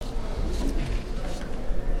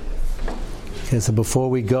Okay, so before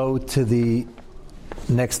we go to the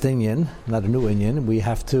next Inyan, not a new Inyan, we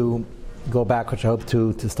have to go back, which I hope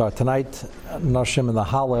to start tonight, Noshim and the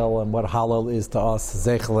Hallel, and what Hallel is to us,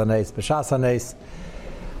 Zeichel Hanes, B'Shas Hanes,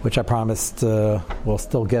 which I promised we'll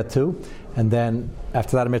still get to. And then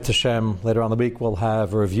after that, Amit Hashem, later on in the week, we'll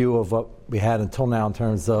have a review of what we had until now in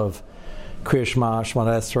terms of Kriya Shema,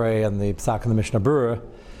 Shemona Esrei, and the Psak and the Mishnah Berurah.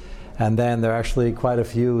 And then there are actually quite a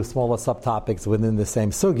few smaller subtopics within the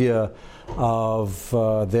same sugya of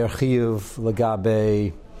their chiyuv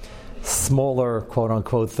legabe smaller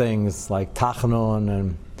quote-unquote things like Tachanun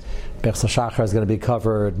and Bechsa Shachar is going to be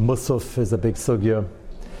covered. Musaf is a big sugya.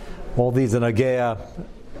 All these are Nageya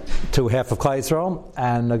to half of Klal Yisrael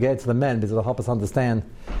and Nageya to the men because it'll help us understand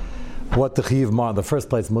what the chiyuv are. In the first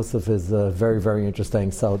place, Musaf is very, very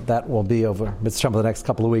interesting. So that will be over Mitzvah for the next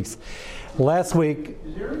couple of weeks. Last week...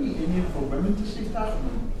 Is there any Indian for women to see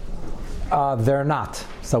Tachanun? They're not.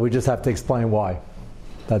 So we just have to explain why.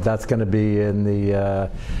 That's going to be in the...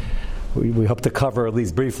 We hope to cover at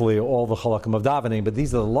least briefly all the halakim of davening, but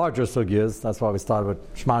these are the larger sugyas. That's why we started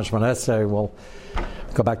with Shema Shemona Esrei. We'll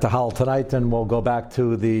go back to Hal tonight, and we'll go back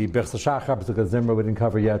to the Bechsa Shachar because Zimra we didn't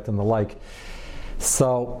cover yet and the like.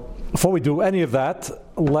 So before we do any of that,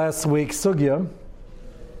 last week's sugya,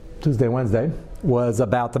 Tuesday, Wednesday, was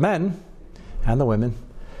about the men and the women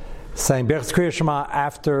saying Bechsa Kriya Shema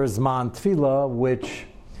after Zman Tefillah, which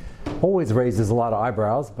always raises a lot of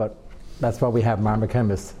eyebrows, but that's why we have Mar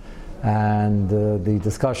Mekemis. And the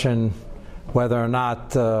discussion whether or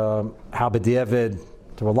not how b'diavad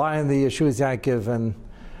to rely on the Yeshua's Yaakov and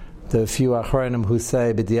the few Achronim who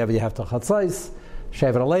say b'diavad you have to chatzais,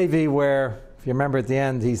 Shevet HaLevi, where if you remember at the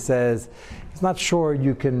end he says he's not sure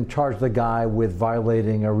you can charge the guy with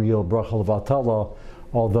violating a real bracha levatala,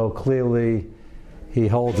 although clearly he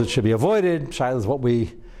holds it should be avoided. Shaila is what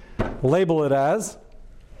we label it as.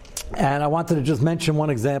 And I wanted to just mention one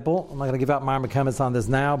example. I'm not going to give out my comments on this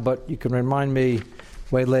now, but you can remind me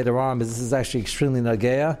way later on, because this is actually extremely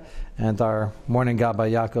nageya, and our morning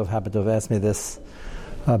Gabbai Yaakov happened to have asked me this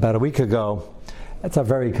about a week ago. It's a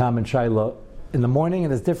very common shaila in the morning,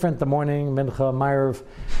 and it's different the morning, Mincha, Ma'ariv,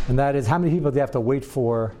 and that is how many people do you have to wait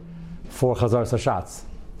for Chazar Sashatz?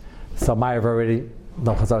 So Ma'ariv already,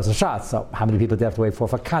 no Chazar Sashatz, so how many people do you have to wait for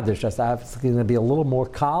Kaddish? That's going to be a little more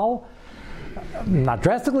kal. Not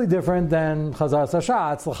drastically different than Chazar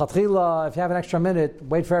Sashatz. L'chatchila, if you have an extra minute,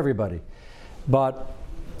 wait for everybody. But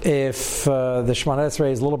if the Shemona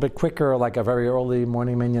Esrei is a little bit quicker, like a very early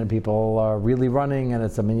morning minyan, people are really running, and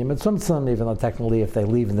it's a minyan mitzvah, even though technically if they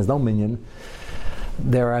leave and there's no minyan,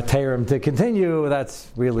 there are teirim to continue, that's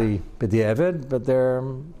really b'diavad, but there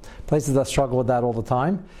are places that struggle with that all the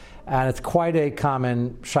time, and it's quite a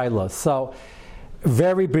common shaila. So,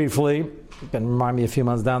 very briefly, you can remind me a few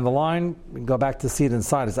months down the line, we can go back to see it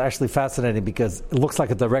inside. It's actually fascinating because it looks like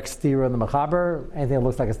a direct steer in the Mechaber. Anything that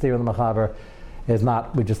looks like a steer in the Mechaber is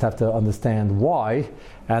not. We just have to understand why.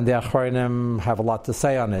 And the Achronim have a lot to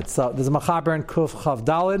say on it. So there's a Mechaber in Kuf Chav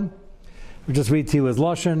Dalid. We just read to you his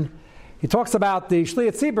Lashon. He talks about the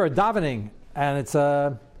Shliyat Tzibur davening, and it's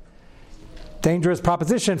a dangerous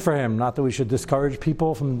proposition for him. Not that we should discourage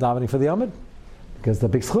people from davening for the Amid, because they're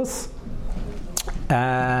big schus.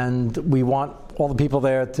 And we want all the people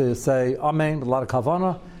there to say Amen with a lot of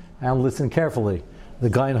kavanah and listen carefully. The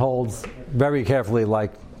Gaon holds very carefully,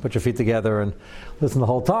 like put your feet together and listen the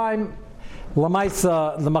whole time.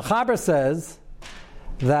 Lamaisa, the Mechaber says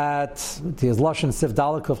that his lashon sif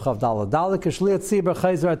dalek of chav dalek dalek shliat tzibur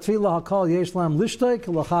chayzer atfila hakol yesh lam lishtek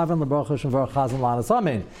lachaven lebracha shem varachazan lanas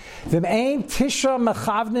amen. V'im ein tisha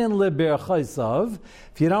mechavnin leberchaysav.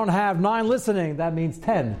 If you don't have 9 listening, that means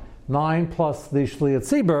 10. 9 plus the Shliyat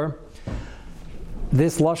Tzibur.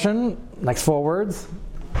 This Lashon, next 4 words,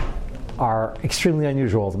 are extremely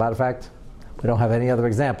unusual. As a matter of fact, we don't have any other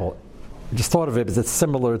example. I just thought of it because it's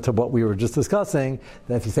similar to what we were just discussing,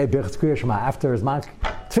 that if you say Bechas Kriya Shema after Zman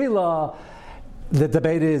Tefillah, the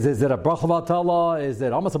debate is it a Bracha Vatala? Is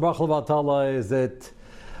it almost a Bracha Vatala? Is it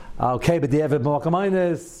okay, but the Eved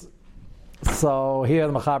Moakamaynis? So here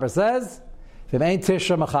the Mechaber says, V'im ein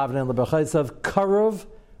tisha mechavnin leberchaysav karuv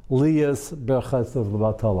liyas berchaysav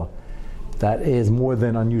lebatala. That is more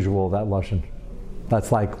than unusual, that lashon.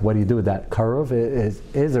 That's like, what do you do with that? Karuv is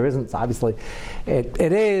or isn't? Obviously, it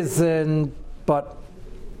is, but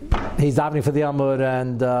he's davening for the Amud,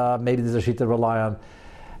 and maybe there's a sheet to rely on.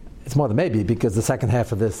 It's more than maybe, because the second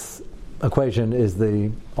half of this equation is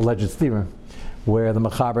the alleged steerer, where the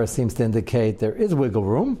Mechaber seems to indicate there is wiggle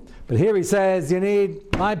room. But here he says you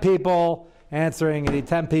need 9 people answering, you need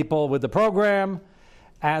 10 people with the program,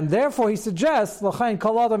 And therefore he suggests, l'chein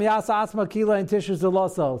kol adam yasa atzma kila in tishu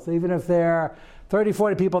zeloso. So even if there are 30,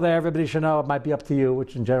 40 people there, everybody should know it might be up to you,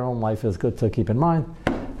 which in general in life is good to keep in mind.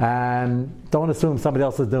 And don't assume somebody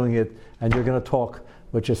else is doing it and you're going to talk,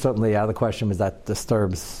 which is certainly out of the question because that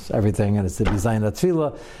disturbs everything and it's the bizayin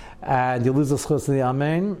tefillah. And you lose the schus in the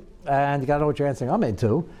amen, and you got to know what you're answering amen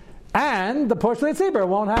to. And the Porshli Tzibur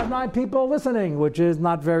won't have 9 people listening, which is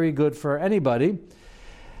not very good for anybody.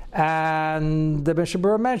 And the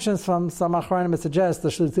Mishabura mentions from some Achronim, it suggests the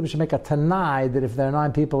Shli Tzibur should make a Tanai that if there are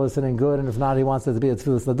 9 people listening, good, and if not, he wants it to be a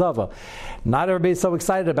Tfilas Nadava. Not everybody's so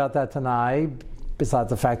excited about that Tanai,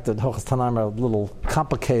 besides the fact that Hochas Tanaim are a little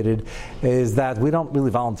complicated, is that we don't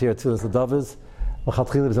really volunteer Tfilas Nadavas.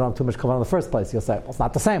 L'chatchila, we don't have too much kavanah in the first place. You'll say, well, it's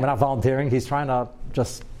not the same, we're not volunteering, he's trying to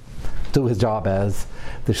just do his job as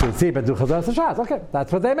the Shli Tzibur, do Chazar Sashat. Okay,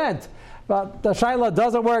 that's what they meant. But the Shaila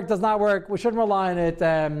doesn't work, does not work, we shouldn't rely on it,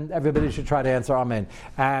 and everybody should try to answer Amen.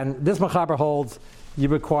 And this Mechaber holds you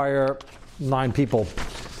require 9 people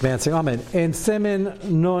answering Amen. In Simin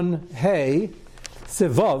Nun Hey,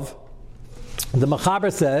 Sivov, the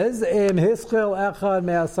Mechaber says, Im Hischil Echad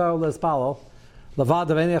Me'asar L'Espalo, Lavad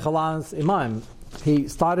Aveni Chalans Imam. He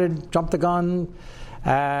jumped the gun,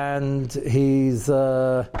 and he's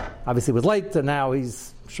obviously was late, and now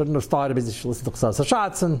shouldn't have started because he should listen to Chazar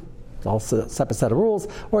Sashatz, and also a separate set of rules,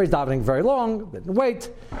 or he's davening very long, didn't wait.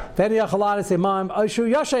 Then Yachalanis Imam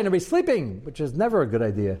Oshu Yashain, or he's sleeping, which is never a good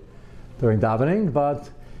idea during davening, but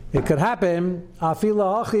it could happen.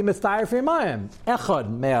 Afila Achi Mitzayir Fimayim Echad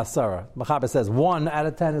Me'asara. Mechaber says 1 out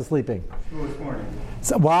of 10 is sleeping. Shavuos morning.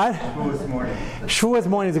 So, what? Shavuos morning. Shavuos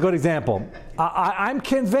morning is a good example. I'm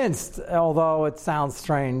convinced, although it sounds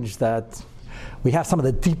strange, that we have some of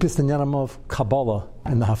the deepest inyanim of Kabbalah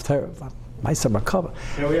in the Haftarah. Ma'aser Merkava.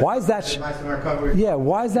 Why is that? Yeah,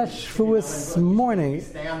 why is that Shavuos morning?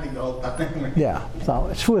 Standing the whole time. Yeah, so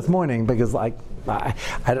Shavuos morning because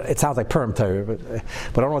it sounds like Purim Torah, but I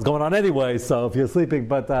don't know what's going on anyway. So if you're sleeping,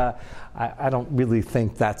 but I don't really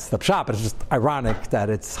think that's the pshat. But it's just ironic that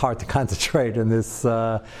it's hard to concentrate in this.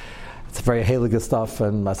 It's very haliga stuff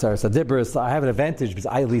and Maseres Adibris. I have an advantage because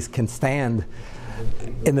I at least can stand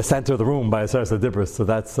in the center of the room by Maseres Adibris. So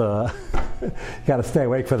that's you got to stay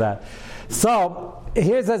awake for that. So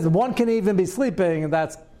here it says 1 can even be sleeping, and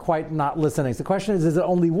that's quite not listening. So the question is it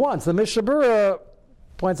only 1? So the Mishabura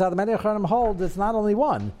points out the many Achronim hold it's not only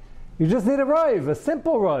 1. You just need a roiv, a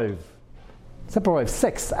simple roiv. Simple roiv,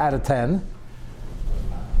 6 out of 10.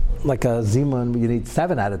 Like a Zimun, you need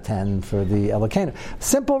 7 out of 10 for the Elokeinu.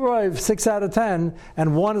 Simple roiv, 6 out of 10,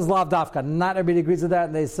 and 1 is lav dafka. Not everybody agrees with that,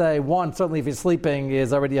 and they say 1, certainly if you're sleeping,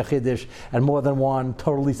 is already a chiddush, and more than 1,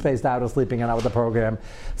 totally spaced out or sleeping and out with the program.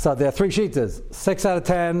 So there are 3 shitas: 6 out of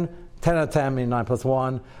 10, 10 out of 10, meaning 9 plus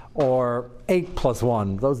 1, or 8 plus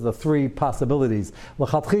 1. Those are the 3 possibilities.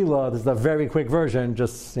 L'chatchila, this is a very quick version,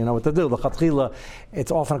 just you know what to do. L'chatchila,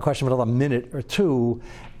 it's often a question of a minute or 2,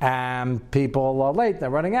 and people are late, they're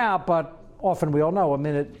running out, but often we all know a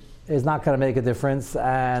minute is not going to make a difference,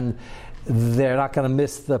 and they're not going to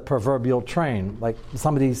miss the proverbial train. Like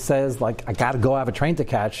somebody says, like, I got to go have a train to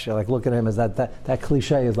catch. You're like, look at him as that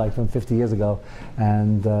cliche is like from 50 years ago,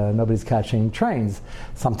 and nobody's catching trains.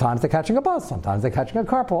 Sometimes they're catching a bus, sometimes they're catching a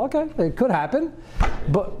carpool. Okay, it could happen.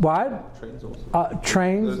 But what? Trains also.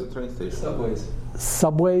 Trains. There's a train station.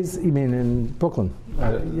 Subways, you mean in Brooklyn?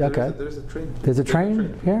 Okay. There's a train. There's a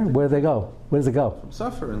train here? Where do they go? Where does it go? From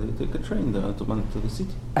Safar, and they take a train to the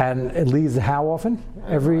city. And it leaves how often?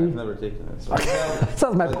 I've never taken it. So. That's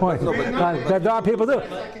my point. No, there are people do.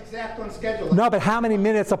 It's like exact on schedule. No, but how many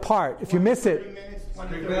minutes apart? If you miss it...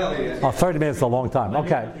 30 minutes. 30 minutes is a long time.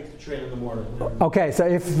 Okay. Takes the train in the morning. Okay, so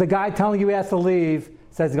if the guy telling you he has to leave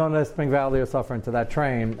says he's going to Spring Valley or Suffer into that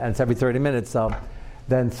train, and it's every 30 minutes, so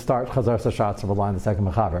then start Chazar Sashatz of line the second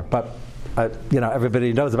Mechaber. But,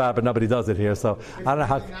 everybody knows about it, but nobody does it here, so I don't know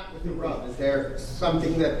how... Not with the rub. Is there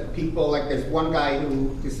something that people, like there's one guy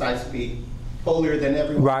who decides to be holier than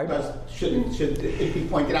everyone right. does, should it be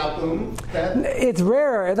pointed out to him? It's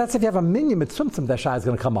rare. That's if you have a minion mitzvum that Shai is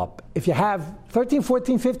going to come up. If you have 13,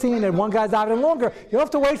 14, 15, and one guy's davening longer, you don't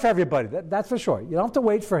have to wait for everybody. That's for sure. You don't have to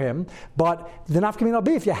wait for him. But the nafkamin will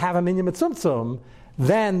be if you have a minion mitzvum,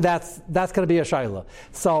 then that's going to be a shayla.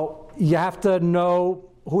 So you have to know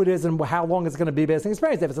who it is and how long it's going to be based on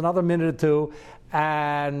experience. If it's another minute or 2,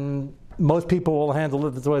 and most people will handle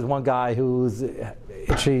it. There's always one guy who's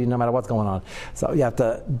itchy no matter what's going on. So you have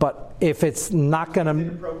to, but if it's not going to... Is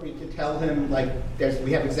it appropriate to tell him, like,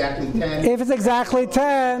 we have exactly 10? If it's exactly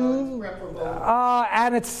 10,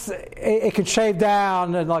 and it can shave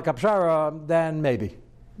down and like a pshara, then maybe.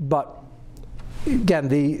 But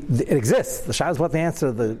again, it exists. The shah is what the answer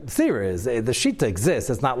to the seer is. The shita exists.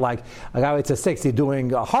 It's not like a guy waits to 60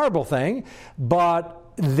 doing a horrible thing, but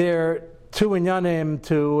they're two inyanim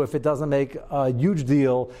to, if it doesn't make a huge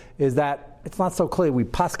deal, is that it's not so clear we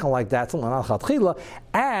paskin like that,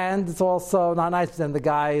 and it's also not nice, then the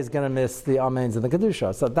guy is going to miss the amens and the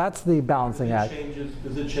kedusha. So that's the balancing act.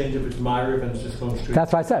 Does it change if it's Ma'ariv and it's just going straight?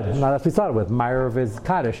 That's what I said. No, that's what we started with. Ma'ariv is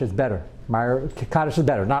Kaddish is better. Kaddish is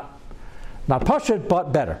better. Not Pashut,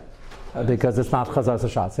 but better. Because it's not Chazar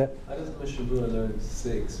Sashatz. Yeah? How does Mishnah Berurah learn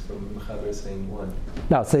 6 from Mechaber saying 1?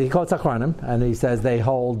 No, so he quotes Achronim, and he says they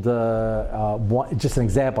hold, one, just an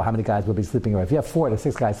example, how many guys would be sleeping away. If you have 4 to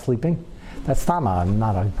 6 guys sleeping, that's Tama,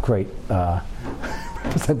 not a great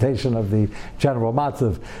representation of the general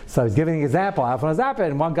matzav. So he's giving an example, half on a zappa,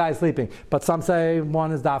 and one guy is sleeping. But some say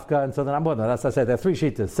one is dafka, and so then I'm with them. That's what I say, there are 3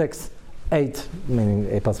 shitas, 6, 8, meaning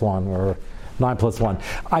 8 plus 1, or 9 plus 1.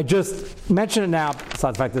 I just mentioned it now,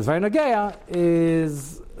 besides the fact that it's very nageya,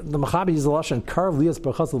 is the Mechaber uses the lashon karv lias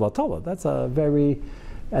berachas l'batola. That's a very,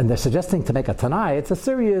 and they're suggesting to make a tanai. It's a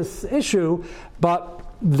serious issue, but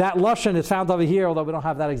that lashon is found over here, although we don't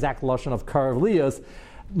have that exact lashon of karv lias.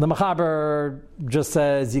 The Mechaber just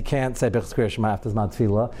says you can't say bechus kriya shema after zman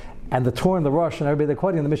tefillah, and the Torah and the Rosh and everybody they're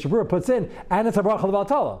quoting in the Mishnah Berurah puts in, and it's a bracha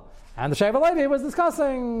l'batola. And the Shevet Levi was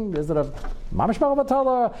discussing, is it a mamish bracha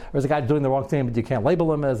l'batola, or is a guy doing the wrong thing, but you can't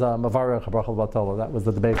label him as a mavarech bracha l'batola? That was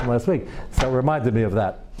the debate from last week. So it reminded me of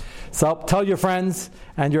that. So tell your friends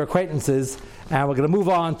and your acquaintances, and we're going to move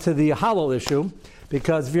on to the halal issue,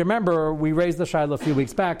 because if you remember, we raised the shayla a few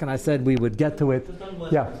weeks back, and I said we would get to it.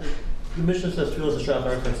 Yeah. The Mishnah says Tfilas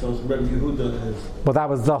Shachar, so Rebbe Yehuda is. Well, that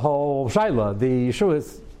was the whole shayla. The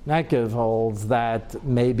Yeshua's Yaakov holds that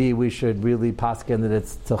maybe we should really paskin that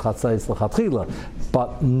it's to chatzais l'chatchila,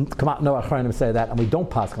 but come on, no achronim say that, and we don't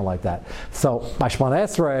paskin like that. So by Shemona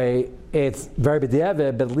Esrei, it's very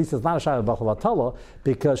b'di'evet, but at least it's not a shayla b'chol v'tala,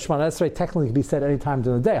 because Shemona Esrei technically can be said any time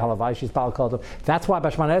during the day. Halavai she's bal kol. That's why by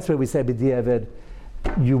Shemona Esrei we say b'di'evet,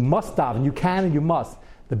 you must daven, you can and you must.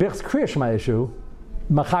 The Bechus Kriya Shema issue,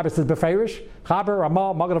 Mechaber says b'feirish, Chaber,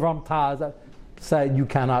 Ramah, Magen Avraham, Taz, say you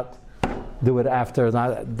cannot do it after.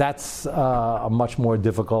 Now, that's a much more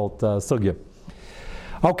difficult sugya.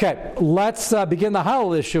 Okay, let's begin the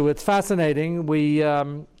halal issue. It's fascinating. We,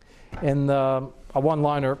 in a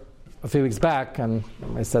one-liner a few weeks back, and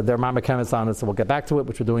I said there are mama chemists on it, so we'll get back to it,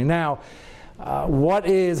 which we're doing now. What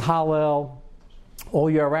is halal all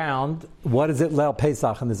year round? What is it Leil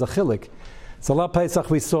Pesach? And there's a chilik. So Leil Pesach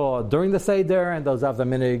we saw during the Seder, and those have the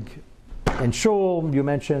minig in shul. You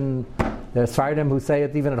mentioned there's Sfardim who say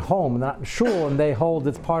it even at home, not in shul, and they hold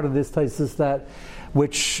it's part of this thesis that,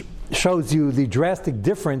 which shows you the drastic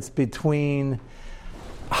difference between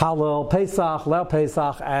Halal Pesach, Leil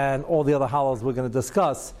Pesach, and all the other halals we're going to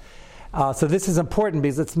discuss. So this is important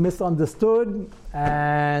because it's misunderstood,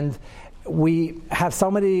 and we have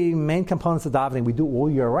so many main components of davening we do all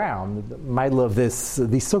year round. The middle of these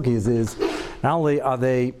sugis is not only are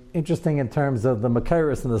they interesting in terms of the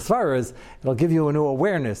Makiris and the Svaras, it'll give you a new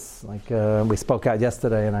awareness. Like we spoke out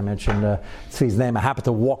yesterday, and I mentioned Tzvi's name. I happened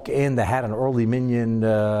to walk in. They had an early minyan.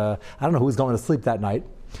 I don't know who was going to sleep that night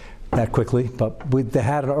that quickly, but they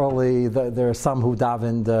had an early. There are some who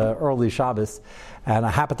davened early Shabbos. And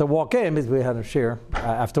I happened to walk in because we had a shir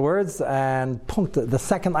afterwards, and the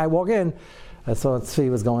second I walk in, I saw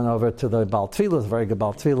Tzvi was going over to the Baal Tefillah, a very good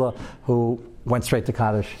Baal Tefillah, who went straight to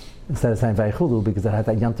Kaddish instead of saying Vayichulu because it had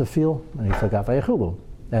that Yom Tov feel, and he forgot Vayichulu.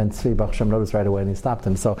 And Tzvi Baruch Hashem noticed right away, and he stopped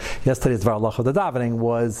him. So yesterday's Varalach of the davening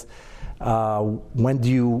was when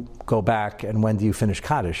do you go back and when do you finish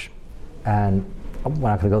Kaddish? And we're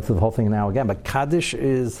not going to go through the whole thing now again, but Kaddish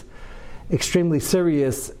is extremely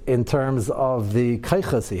serious in terms of the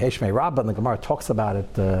kaichas, the Heshmei Rabbah, and the Gemara talks about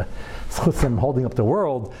it, Schusim holding up the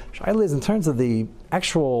world. Shaila is in terms of the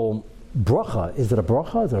actual bracha. Is it a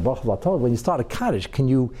bracha? Is it a bracha l'vatol? When you start a Kaddish,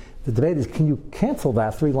 the debate is, can you cancel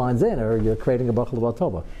that 3 lines in, or you're creating a bracha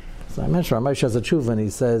l'vatol? So I mentioned Ramesh has a tshuva, and he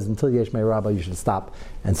says, until Yeshmei Rabbah, you should stop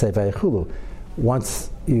and say Vayichulu.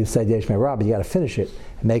 Once you said Yeshmei Rabbah, you got to finish it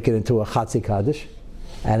and make it into a Chatzi Kaddish.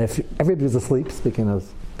 And if everybody's asleep, speaking of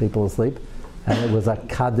people asleep, and it was a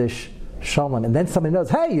Kaddish Shalom, and then somebody knows,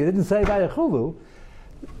 hey, you didn't say Vayichulu,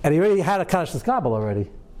 and he already had a Kaddish L'Skabel already.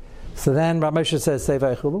 So then Ramesh says, say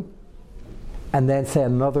Vayichulu, and then say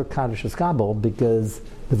another Kaddish L'Skabel, because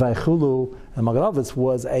the Vayichulu and Magalovitz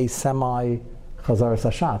was a semi-Chazar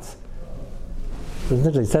Sashatz.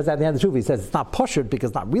 He says that at the end of the Shuv, he says it's not Poshut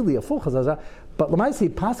because it's not really a full Chazar, but Lamaisi,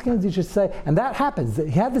 Paskins, you should say, and that happens. He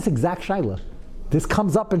had this exact Shaila. This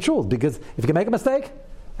comes up in shuls, because if you can make a mistake,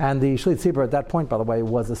 and the Shlit Tzibur at that point, by the way,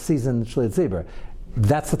 was a seasoned Shlit Tzibur.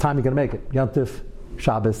 that's the time you're going to make it. Yontif,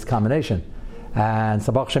 Shabbos combination. And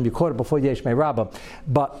Sabach Shem, you caught it before Yesh Mei Rabbah.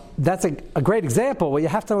 But that's a great example where you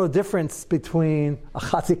have to know the difference between a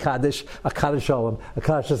Chatzi Kaddish, a Kaddish Shalom, a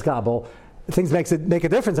Kaddish Gabel. Things make a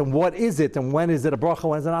difference, and what is it, and when is it a bracha,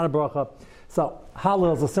 when is it not a bracha. So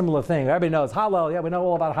Hallel is a similar thing. Everybody knows Hallel. Yeah, we know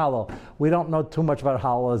all about Hallel. We don't know too much about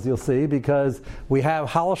Hallel, as you'll see, because we have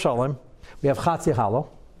Hallel Shalom, we have Chatzi Hallel.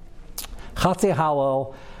 Chatzi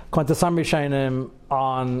Hallel, according to some Rishonim,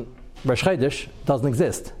 on Rosh Chodesh doesn't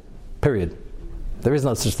exist. Period. There is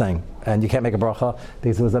no such thing, and you can't make a bracha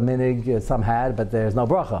because it was a minig some had, but there's no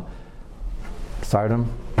bracha. Sardim,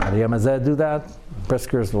 Yom Hazeh do that.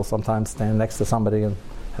 Briskers will sometimes stand next to somebody and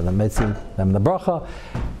have them mitzvah them the bracha.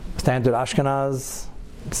 Standard Ashkenaz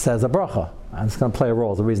says a bracha, and it's going to play a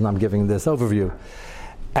role. The reason I'm giving this overview,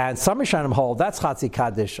 and some Rishonim hold that's Chatzi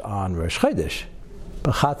Kaddish on Rosh Chodesh,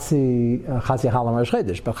 but Chatzi Hallel on Rosh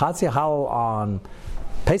Chodesh, but Chatzi Hallel on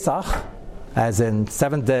Pesach. As in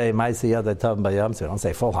 7th day, Ma'aseh Yadei Tov Bayom, so we don't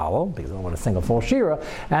say full Hallel, because I don't want to sing a full Shira.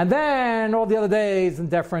 And then all the other days, in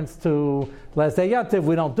deference to last day Yantiv,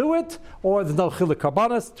 we don't do it, or there's no Chiluk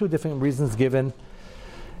Karbanos, two different reasons given.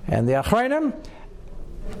 And the Achrayim,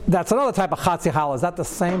 that's another type of Chatzi Hallel. Is that the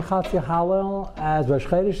same Chatzi Hallel as Rosh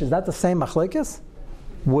Chodesh? Is that the same Machlekes?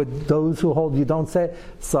 Would those who hold you don't say?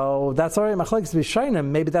 So that's already Machlekes B'Shainim.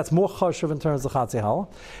 Maybe that's more choshev in terms of Chatzi Hallel.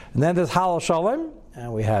 And then there's Hallel Shalom.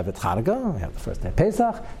 And we have it Chanukah, we have the first day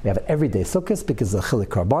Pesach, we have it every day Sukkot because of the Chiluk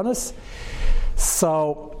Karbanos.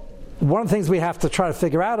 So, one of the things we have to try to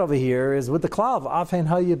figure out over here is with the Klav, Afein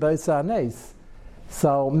Hayy B'Yisa Nes.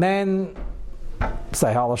 So, men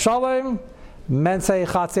say Hallel Shalom, men say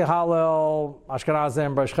Chatzi Hallel,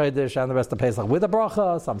 Ashkenazim, Rosh Chodesh, and the rest of Pesach with a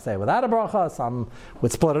bracha, some say without a bracha, some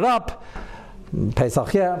would split it up.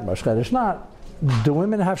 Pesach, yeah, Rosh Chodesh not. Do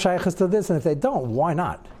women have shaykhs to this? And if they don't, why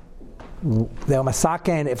not? They're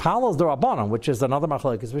masaken. If Hallel is the Rabbanon, which is another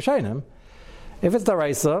machlokes Rishonim, if it's the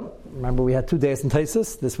Reisa, remember we had 2 days in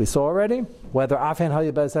Taisus, this we saw already, whether Afein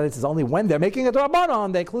Hayy B'Sanes is only when they're making it the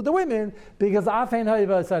Rabbanon, they include the women, because Afein Hayy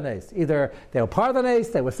B'Sanes, either they were part of the Nes,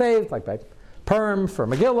 they were saved, like by Purim for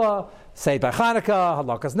Megillah, saved by Chanukah,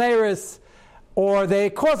 Halakas Neiris, or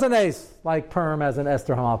they cause a Nes, like Purim as in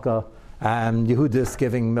Esther Hamalka, and Yehudis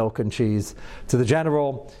giving milk and cheese to the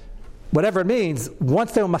general. Whatever it means,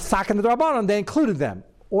 once they were masakin the Rabbanon, they included them.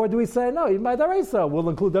 Or do we say, no, even by Daraisa, we'll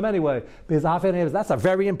include them anyway? Because that's a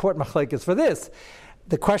very important machlekes for this.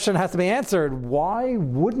 The question has to be answered, why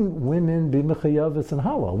wouldn't women be mechayavis and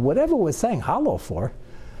Hallel? Whatever we're saying Hallel for,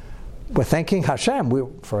 we're thanking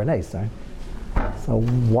Hashem for an ace, right? So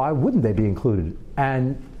why wouldn't they be included?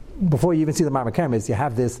 And before you even see the Marmakamis, you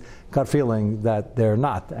have this gut feeling that they're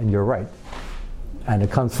not, and you're right. And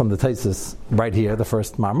it comes from the Taisus right here, the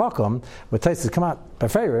first Marmakum, where Taisus come out,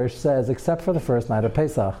 Beferish says, except for the first night of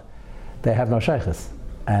Pesach, they have no sheikhs.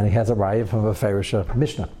 And he has a raya from a Beferish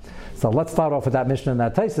Mishnah. So let's start off with that Mishnah and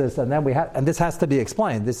that Taisus, and then and this has to be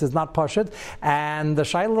explained. This is not Pashut, and the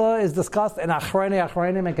Shaila is discussed in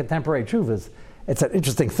Achrayim and contemporary Chuvas. It's an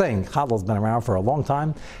interesting thing. Hallel's been around for a long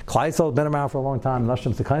time. Klaisol's been around for a long time.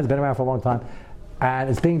 Nashim Sekhain's been around for a long time. And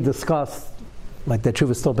it's being discussed like the tshuva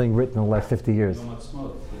is still being written in the last 50 years.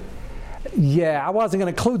 Yeah, I wasn't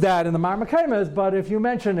going to include that in the Marmakamas, but if you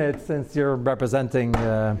mention it, since you're representing,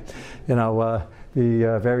 the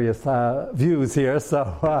various views here,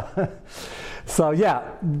 so yeah,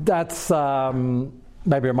 that's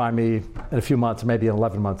maybe remind me in a few months, or maybe in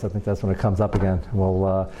 11 months. I think that's when it comes up again.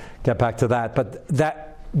 We'll get back to that. But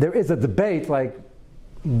that there is a debate, like,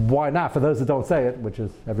 why not? For those that don't say it, which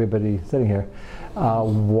is everybody sitting here,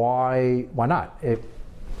 why not?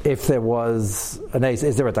 If there was an ace,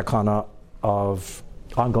 is there a takana of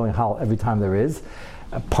ongoing hal every time there is?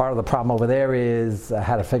 Part of the problem over there is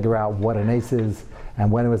how to figure out what an ace is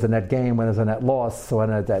and when it was a net gain, when it was a net loss. So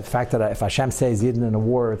the fact that if Hashem says Yidden in a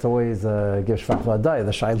war, it's always give shvach v'aday.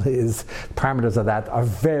 The shaila is parameters of that are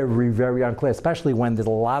very, very unclear, especially when there's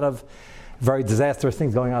a lot of very disastrous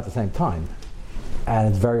things going on at the same time. And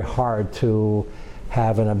it's very hard to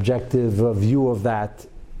have an objective view of that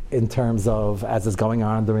in terms of as it's going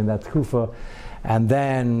on during that tkufa. And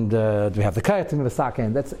then do we have the kayatim and the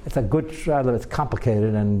sakin? It's a good shaila. It's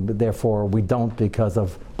complicated, and therefore we don't, because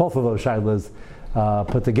of both of those shailas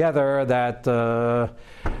put together, that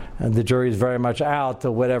and the jury is very much out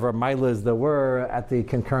to whatever milas there were at the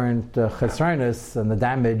concurrent chesronis and the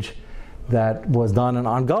damage that was done and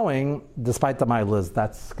ongoing, despite the milas.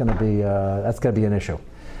 That's going to be an issue.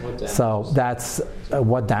 So that's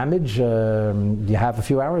what damage. You have a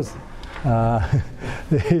few hours.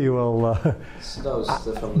 He will. Snows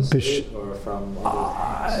from the state or from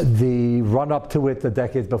The run up to it, the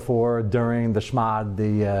decades before, during the Shmad,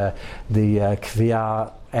 the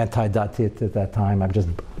Kviya anti-datit at that time. I'm just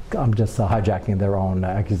hijacking their own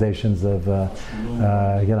accusations of,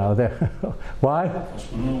 why?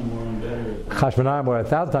 Chashmonaim were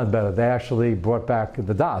 1,000 times better. They actually brought back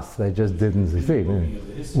the Das. They just didn't succeed.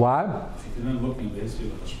 Why?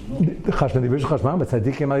 Chashmonaim, but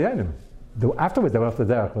tzaddikim al-yanim. Afterwards, they went off the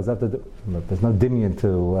derech. There's no dimion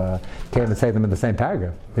to can't even say them in the same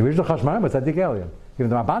paragraph. The original Chashmonaim was tzaddik elyon. Even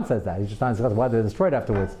the Ramban says that. He's just trying to discuss why they were destroyed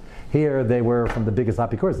afterwards. Here, they were from the biggest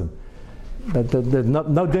apikurzim. There's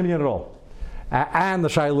no dimion at all. And the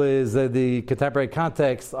shaila is the contemporary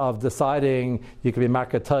context of deciding you could be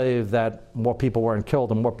makatayv that more people weren't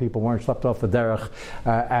killed and more people weren't swept off the derech,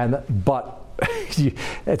 but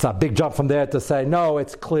it's a big jump from there to say no,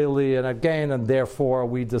 it's clearly an again, and therefore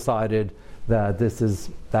we decided that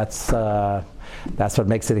that's what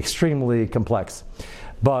makes it extremely complex.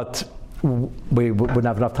 But we wouldn't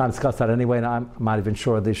have enough time to discuss that anyway, and I'm not even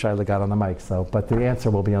sure the shaila got on the mic. But the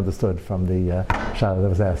answer will be understood from the shaila that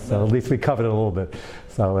was asked. So at least we covered it a little bit.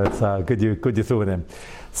 So it's good you threw it in.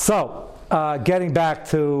 So getting back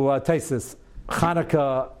to Taisus,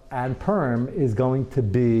 Hanukkah and Purim is going to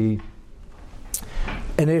be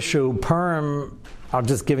an issue. Purim, I'm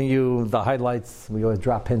just giving you the highlights. We always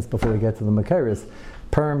drop hints before we get to the Makairis.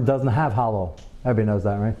 Purim doesn't have hollow. Everybody knows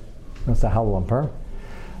that, right? Don't say hollow on Purim.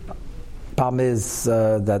 Problem is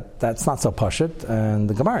that's not so pashut, and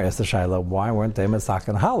the Gemara asks the Shaila, why weren't they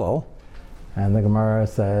Masakin hollow? And the Gemara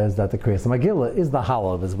says that the Kriyas Megillah is the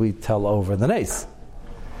hollow, as we tell over the Nes.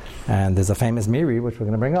 And there's a famous Miri, which we're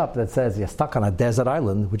going to bring up, that says you're stuck on a desert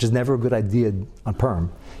island, which is never a good idea on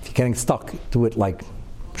Purim. If you're getting stuck, do it like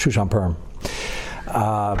Shushan Purim.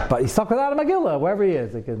 But he's stuck without a Megillah, wherever he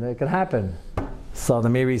is. It can happen. So the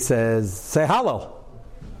Miri says, say hollow.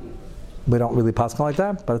 We don't really pass like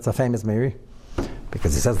that, but it's a famous Miri.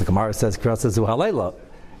 Because he says, the Gemara says, Kriyas Halela.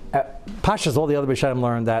 Pashas, all the other Rishonim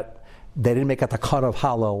learned that they didn't make a takar of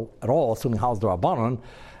hollow at all, assuming hollow is the Rabbanon.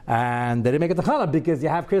 And they didn't make a takana because you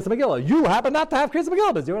have Kriyas Megillah. You happen not to have Kriyas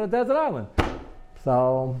Megillah because you're on a desert island.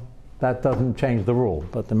 So that doesn't change the rule.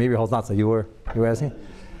 But the Miri holds not. So you were asking?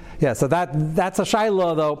 Yeah, so that's a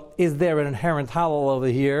shayla though. Is there an inherent halal over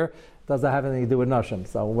here? Does that have anything to do with Nashim?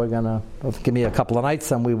 So we're going to give me a couple of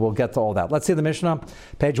nights and we will get to all that. Let's see the Mishnah.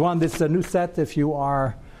 Page 1. This is a new set if you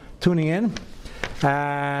are tuning in.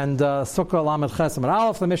 And Sukkah Lamed Chesam and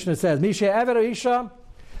Aleph, the Mishnah says, Misha Eved Isha,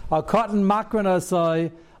 a cotton makran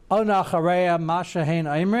asai, Ona Chareya Mashahen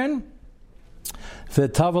Aimrin,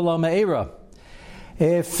 V'Tavalo Me'era.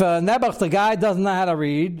 If Nebuch, the guy, doesn't know how to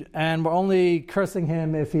read, and we're only cursing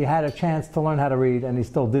him if he had a chance to learn how to read, and he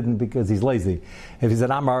still didn't because he's lazy. If he's an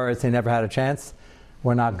Amaris, he never had a chance,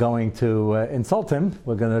 we're not going to insult him.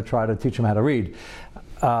 We're going to try to teach him how to read.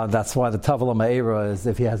 That's why the Tavala Me'era is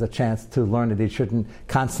if he has a chance to learn it, he shouldn't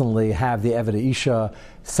constantly have the Eved Isha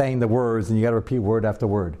saying the words and you got to repeat word after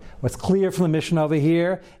word. What's clear from the Mishnah over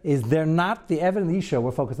here is they're not, the Eved Isha,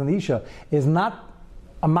 we're focused on the Isha, is not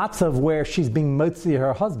a matzav where she's being motzi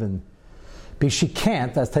her husband. Because she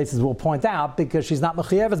can't, as Taisus will point out, because she's not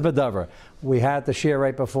mechiyeves b'davar. We had the shir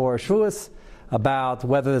right before Shavuos about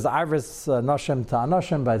whether there's iris noshim to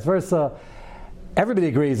anoshim, vice versa. Everybody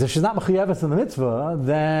agrees if she's not mechiyeves in the mitzvah,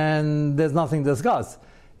 then there's nothing to discuss.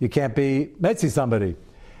 You can't be metzi somebody.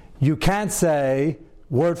 You can't say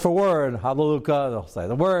word for word, hallelujah, they'll say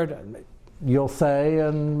the word, you'll say,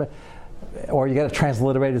 or you get a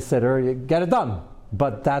transliterated sitter, you get it done.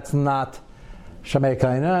 But that's not Shamei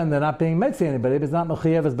Kaina, and they're not being metzi anybody. It's not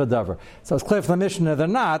mechiyeves b'davar. So it's clear from the Mishnah they're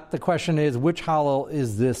not. The question is, which halal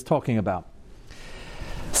is this talking about?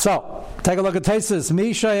 So, take a look at Taisus.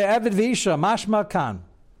 Misha Eved Visha Mashma Kan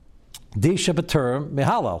Disha Batur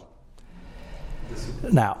Mihalal.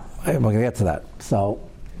 Now, we're going to get to that. So,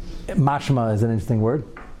 Mashma is an interesting word.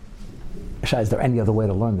 Is there any other way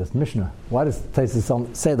to learn this Mishnah? Why does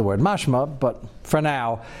Taisus say the word Mashma? But for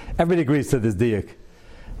now, everybody agrees to this diuk.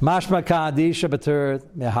 Mashma Kan Disha Batur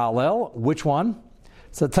Mihalal. Which one?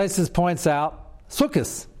 So Taisus points out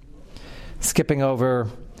Sukkos, skipping over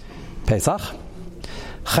Pesach.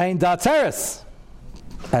 Chayin Datzeres,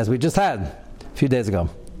 as we just had a few days ago,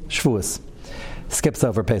 Shavuos, skips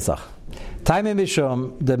over Pesach. Taimim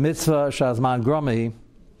Mishum, the mitzvah Shazman Gromi,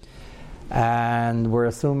 and we're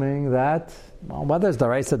assuming that, well, whether it's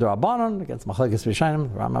Daraisa D'Rabbanan against Machlekes Rishonim,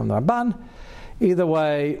 Rambam Rabban, either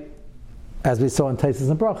way, as we saw in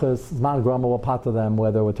Taisus and Brachos, Zman Gromi will part to them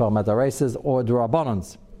whether we're talking about Daraisas or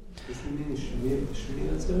D'Rabbanans. Does it mean Shmini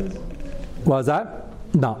Atzeres? What is that?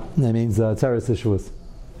 No, it means Tzeres Shavuos.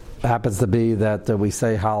 happens to be that we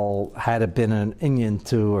say how had it been an inyan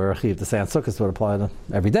to or chiv to say on Sukkot would apply to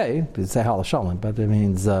every day. We say hal shalom, but it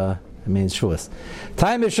means shuas.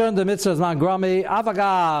 Time mishon the mitzvah man grami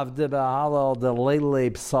avagav de behalal de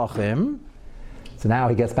leile psachim. So now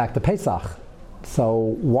he gets back to Pesach. So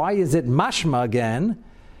why is it mashma again?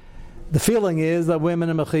 The feeling is that women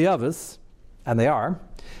are mechiyavos, and they are.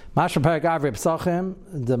 Mashma perik avri psachim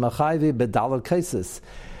de mechayvi bedalad cases.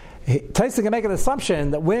 Taisa can make an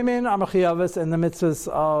assumption that women are mechiyavos in the mitzvahs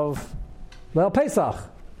of Leil Pesach.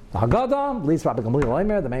 The Haggadah, least Rabbi Gamliel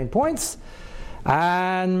Omer, the main points,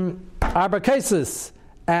 and Arba cases.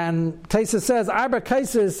 And Taisa says Arba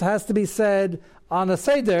cases has to be said on a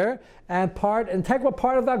Seder, and integral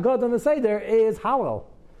part of that Haggadah on the Seder is Hallel.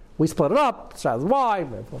 We split it up, Shaz why,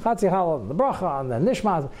 Chatzi Hallel, and the Bracha, and the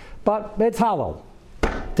Nishma, but it's Hallel.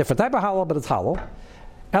 Different type of Hallel, but it's Hallel.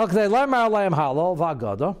 El K'dei Lemar Aleim Hallel,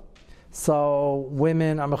 V'Haggadah. So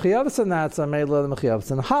women are mechiyavos in that, so mele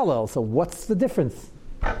mechiyavos in Hallel. So what's the difference?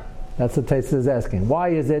 That's what Taisa is asking. Why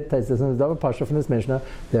is it? Taisa is in the double pasha from this Mishnah.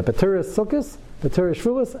 They're Peturas Sukkos, Peturas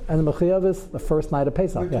Shavuos, and the mechiyavos the first night of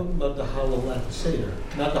Pesach. We're talking about the Hallel at the Seder,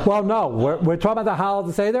 not the Well, no, we're talking about the Hallel at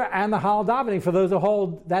the Seder and the Hallel davening for those who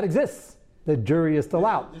hold that exists. The jury is still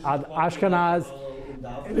out. Ashkenaz.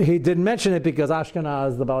 He didn't mention it because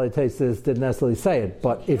Ashkenaz, the Bali Taisis, didn't necessarily say it.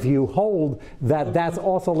 But if you hold that that's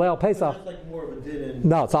also Leil Pesach, like more of a din.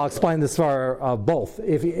 no, so I'll explain this for both.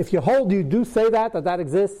 If you hold, you do say that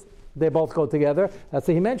exists, they both go together. That's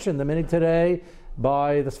what he mentioned, the minute today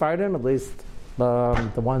by the Sfardim, at least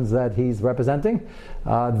the ones that he's representing.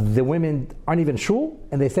 The women aren't even shul,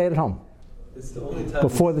 and they say it at home. It's the only time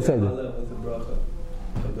Before the Seder. with the bracha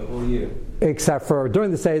of the whole year. Except for during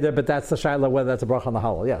the Seder, but that's the Shaila whether that's a bracha on the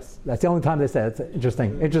Hallel. Yes, that's the only time they say it. It's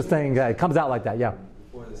interesting. It comes out like that. Yeah,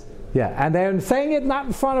 Before the Seder. yeah, and they're saying it not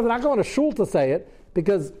in front of, not going to shul to say it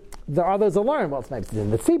because there are others who learn. Well, it's maybe in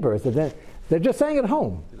the tzibur. They're just saying it at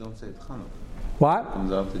home. They don't say it Chanukah. What?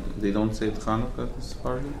 Comes out. They don't say it Chanukah this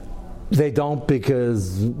party. They don't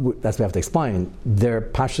because that's what we have to explain. Their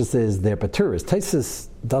pashas is their paturas. Taisus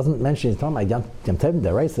doesn't mention. He's talking about Yom Tov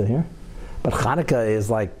Deraisa here. But Chanukah is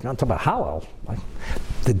like, I'm talking about Hallel. Like,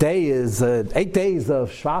 the day is 8 days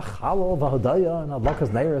of Shvach, Hallel, V'Hodaya, and Adlakas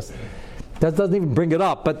Neiros. That doesn't even bring it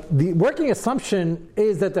up. But the working assumption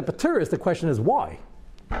is that the Paturis, the question is why.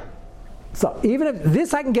 So even if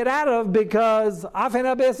this I can get out of because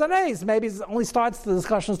Afena Be'esanes, maybe the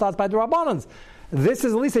discussion starts by the Rabbanans. This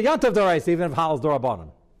is at least a Yantav Deraisa, even if Hallel's the Rabbanan.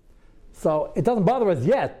 So it doesn't bother us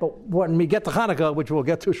yet, but when we get to Hanukkah, which we'll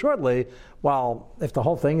get to shortly, well, if the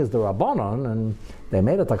whole thing is the Rabbanon, and they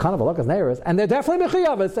made it to kind of Adlakas Neiros, and they're definitely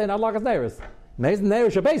Mechiyavos in Adlakas Neiros. Mezin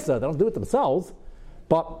Neiros Shabesa, they don't do it themselves,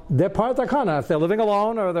 but they're part of the Takana. If they're living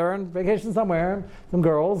alone or they're on vacation somewhere, some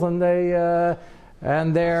girls, and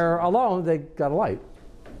they're alone, they got a light.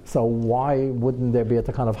 So why wouldn't there be a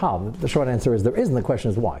Takana of Hal? The short answer is there isn't. The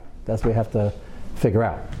question is why. That's what we have to figure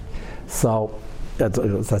out. So,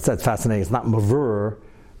 as I said, fascinating. It's not mavur.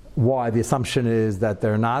 Why the assumption is that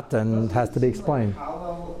they're not, and it has to be explained.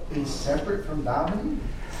 Hallel is separate from davening?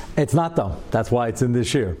 It's not though. That's why it's in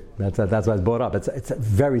this year. That's why it's brought up. It's a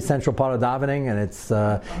very central part of davening, and it's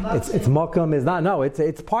mokum is not. No,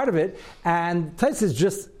 it's part of it. And Tais is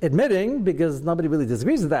just admitting because nobody really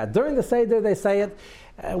disagrees with that. During the Seder, they say it.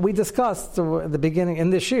 We discussed at the beginning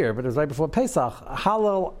in this year, but it was right before Pesach.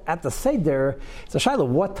 Hallel at the Seder. It's a shaila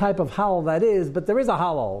what type of Hallel that is, but there is a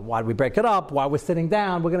Hallel. Why do we break it up? Why we're sitting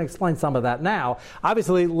down? We're going to explain some of that now.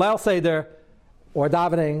 Obviously, Leil Seder or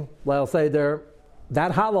davening, Leil Seder.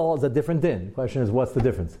 That Hallel is a different din. The question is, what's the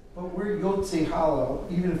difference? But we're Yotze Hallel,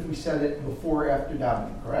 even if we said it before or after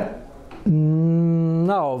davening, correct?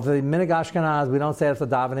 No, the Minig Ashkenaz, we don't say it after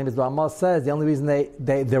davening, because Amos says the only reason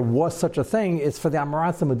there was such a thing is for the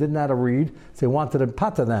Amoratzim who didn't know how to read, so he wanted to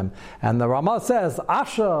pata them. And the Ramah says,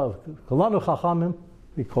 Asha, Kolanu Chachamim,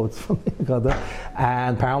 he quotes from the Haggadah,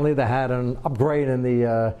 and apparently they had an upgrade in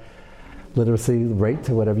the literacy rate,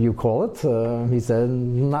 whatever you call it. He said,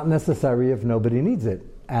 not necessary if nobody needs it.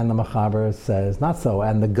 And the Machaber says, not so.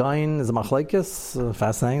 And the Gain is a machlekes,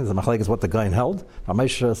 fascinating. The machlekes what the Gain held.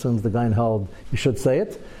 Ramesh assumes the Gain held, you should say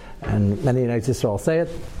it. And many United Israel say it.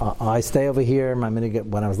 I stay over here. My minute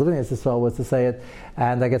when I was living in Israel was to say it.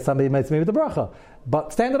 And I get somebody who makes me with the bracha.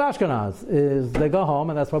 But standard Ashkenaz is they go home,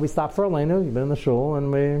 and that's why we stop for Aleinu. You've been in the shul,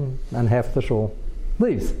 and half the shul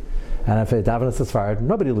leaves. And if it's davening Sfarad,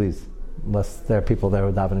 nobody leaves. Unless there are people there who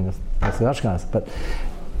are davening Ashkenaz. But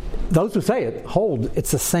those who say it hold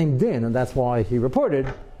it's the same din, and that's why he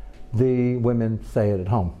reported the women say it at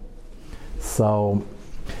home. So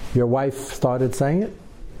your wife started saying it.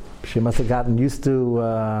 She must have gotten used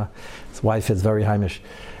to. His wife is very Heimish.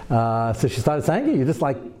 So she started saying it. You just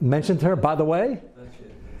mentioned to her, by the way. That's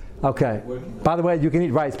it. Okay. By the way, you can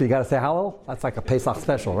eat rice, but you got to say halal. That's like a Pesach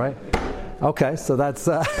special, right? Okay, so that's.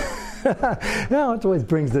 It always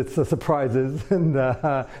brings its surprises, and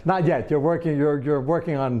not yet. You're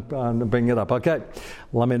working on bringing it up. Okay,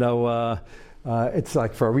 let me know. It's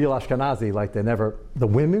like for a real Ashkenazi, the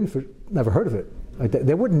women never heard of it.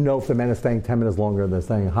 They wouldn't know if the men are staying 10 minutes longer than they're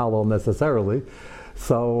staying halal necessarily.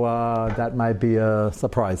 So that might be a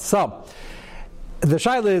surprise. So the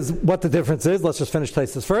shaila is what the difference is. Let's just finish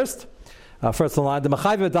Taisus first. First in line, the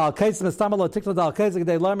Mechayv Dal Keisim Estamalo Tikla Dal Keisim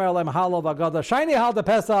They Lomer Alem Halal Vagada Shiny Hal de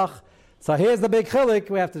Pesach. So here's the big chilik.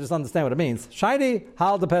 We have to just understand what it means. Shiny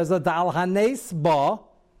Hal de Pesach Dal Hanes Ba.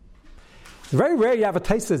 It's very rare you have a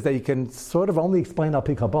Taisus that you can sort of only explain Al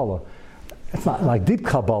Pi Kabbalah. It's not like deep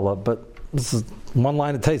Kabbalah, but this is one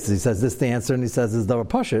line of Taisus. He says this is the answer, and he says this is the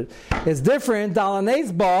Pashut. It's different. Dal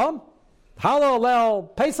Hanes Ba. Halal Lel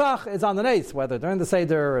Pesach is on the Nes, whether during the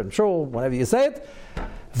Seder and Shul, whenever you say it.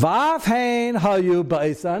 Vav hein hayu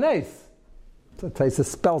ba'isa nes. So Taisus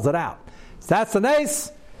spells it out. So that's the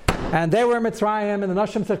nes, and they were in Mitzrayim, and the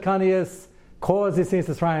Nashim Tzidkanias caused these things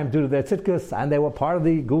to Mitzrayim due to their tzidkus, and they were part of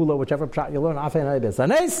the Gula, whichever pshat you learn. Vav hein hayu ba'isa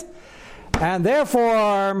nes, and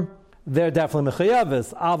therefore they're definitely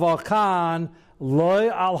mechayavis. Avokan loy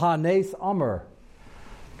al hanes amr.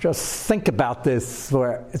 Just think about this,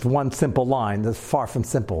 where it's one simple line. That's far from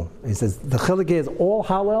simple. He says the chilik is all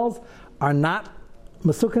halals are not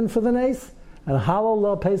Masukin for the Nes, and Halal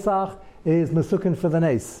Lo Pesach is Masukin for the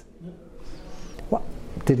Nes. What?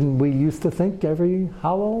 Didn't we used to think every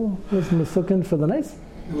Halal was Masukin for the Nes?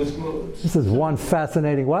 This is one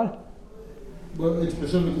fascinating what? Well, it's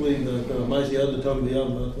specifically the Maisi Ad Tov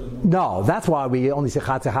B'Yam. No, that's why we only say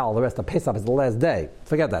Chatzah Halal. The rest of Pesach is the last day.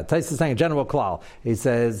 Forget that. Tais is saying a general klal. He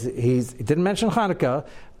says he didn't mention Hanukkah,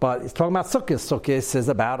 but he's talking about Sukkot. Sukkot is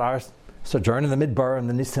about our sojourn in the Midbar and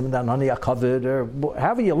the Nisim and the Anani Akavid, or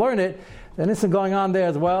however you learn it. The Nisim going on there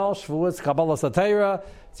as well. Shavuos, Kabbalah, Satira.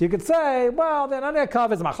 So you could say, well, the Anani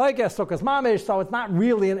Akavid is Machlekes, Sukkot Mamish, so it's not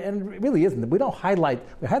really, and it really isn't. We highlight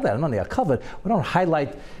Anani Akavid. We don't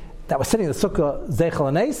highlight that we're sitting in the Sukkah Zeichel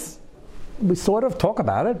Anes. We sort of talk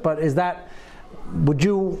about it, but is that, would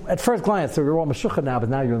you, at first glance, so you're all Meshucha now, but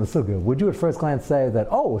now you're in the Sukkah, would you at first glance say that,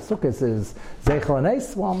 Sukkah is Zeichel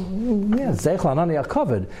Anes? Well, yeah, Zeichel Anani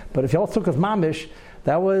Akavid. But if you all Sukkah's Mamish,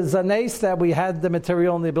 that was a Nes that we had the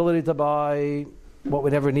material and the ability to buy what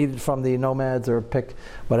we never needed from the nomads, or pick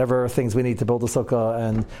whatever things we need to build a Sukkah,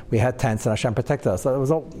 and we had tents and Hashem protected us. So it was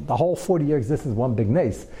the whole 40-year existence, one big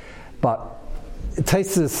Nes. But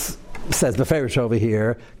Taisus says, Beferish over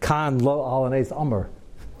here, Kan Lo Al Anes Amr.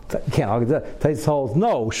 You can't argue that. Taisus holds,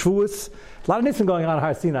 no, Shavuos, a lot of nisim going on in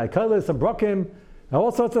Har Sinai, Kailas and Brokim, and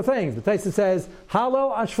all sorts of things. But Taisus says,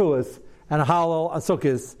 Halal on Shavuos and Halal on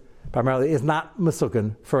Sukkos, primarily, is not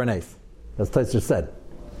Mesukin for an eighth. As Taisus said.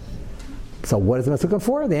 So what is it Mesukin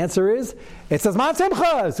for? The answer is, it says Man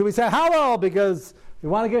Simcha. So we say Halal because we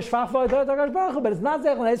want to get Shvach Baruch, but it's not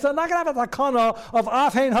Zech Nes, so I'm not going to have a takana of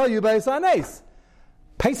Af Hein Hayu Beis Nes.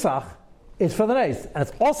 Pesach is for the Nes, and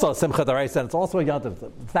it's also Simcha D'Oraisa, and it's also a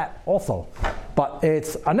Yontif. It's that also, but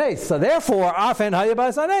it's a Nes. So therefore, Afen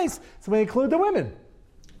Hayabas Nes. So we include the women.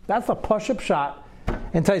 That's a push-up shot.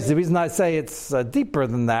 And the reason I say it's deeper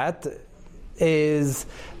than that is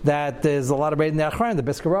that there's a lot of reading the Achron, the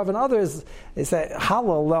Biskarov, and others. They say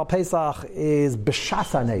Halal Al Pesach is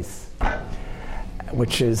B'Shas Nes,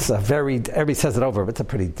 which is everybody says it over, but it's a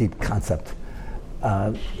pretty deep concept.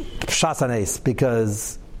 B'Shas Nes,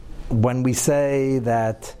 because when we say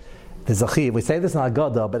that there's a chiv, we say this in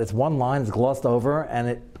Haggadah, but it's one line, it's glossed over,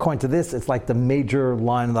 and according to this, it's like the major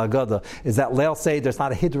line in the Haggadah, is that Leil Seder, it's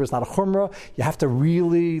not a hidra, it's not a chumrah. You have to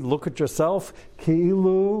really look at yourself,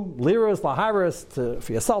 ki'ilu, liras, laharis,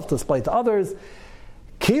 for yourself, to display to others,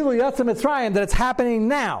 ki'ilu yatzim Mitzrayim, that it's happening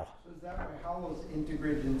now. So is that why Halal is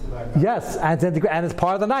integrated into that? Yes, and it's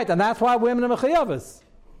part of the night, and that's why women are mechayavas,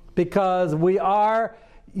 because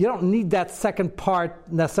you don't need that second part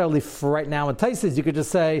necessarily for right now in Taisis. You could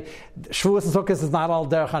just say Shavuos and Sukkot is not all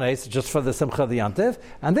Derech Hanes, just for the Simcha of the Yantiv.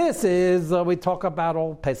 And this is, we talk about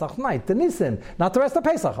all Pesach night, the Nisim, not the rest of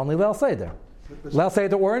Pesach, only Leil Seder. Leil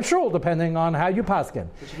Seder or in Shul, depending on how you paskin.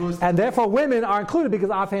 And therefore women are included because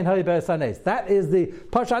Afein Hayi Beis Hanes. That is the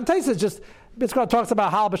Pasha. And Taisis just, Bitzkar talks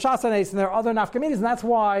about Halal B'Shas Hanes, and there are other nafkaminis, and that's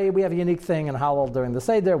why we have a unique thing in Halal during the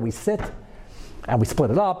Seder. We sit, and we split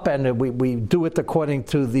it up, and we do it according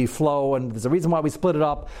to the flow, and there's a reason why we split it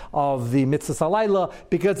up of the Mitzvah Salayla,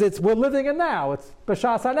 because we're living it now. It's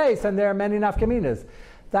B'Shas Hanes, and there are many nafkaminas.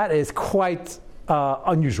 That is quite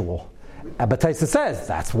unusual. But Taisa says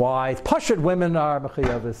that's why Pashut women are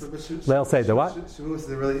mechayavis. They'll say the what? Shavuos,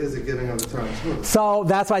 there really is a giving of the Torah on Shavuos. So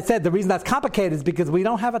that's why I said the reason that's complicated is because we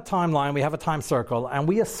don't have a timeline, we have a time circle, and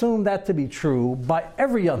we assume that to be true by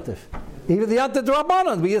every yontif. Even the yontif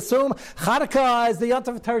D'Rabbanan, we assume Chanukah is the yontif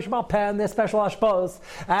of Teresh Baal Peh, their special ashpos,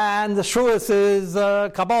 and the Shavuos is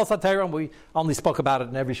Kabbalah Satira, and we only spoke about it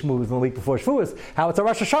in every Shmuz in the week before Shavuos, how it's a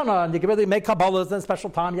Rosh Hashanah, and you can really make Kabbalahs in a special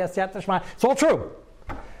time, yes, Yat Tashma, it's all true.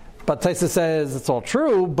 But Taisa says it's all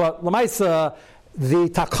true, but Lamaisa, the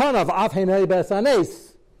takon of Av Heinei Bes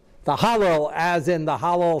Hanes, the halal, as in the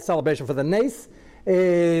halal celebration for the Nes,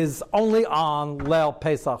 is only on Leil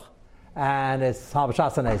Pesach, and it's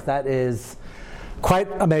Habashas Hanes. That is quite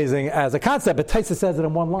amazing as a concept, but Taisa says it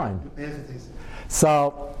in one line.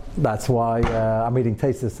 So that's why I'm reading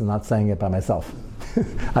Taisus and not saying it by myself.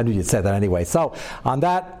 I knew you'd say that anyway. So on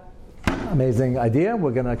that amazing idea,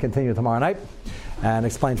 we're going to continue tomorrow night and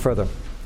explain further.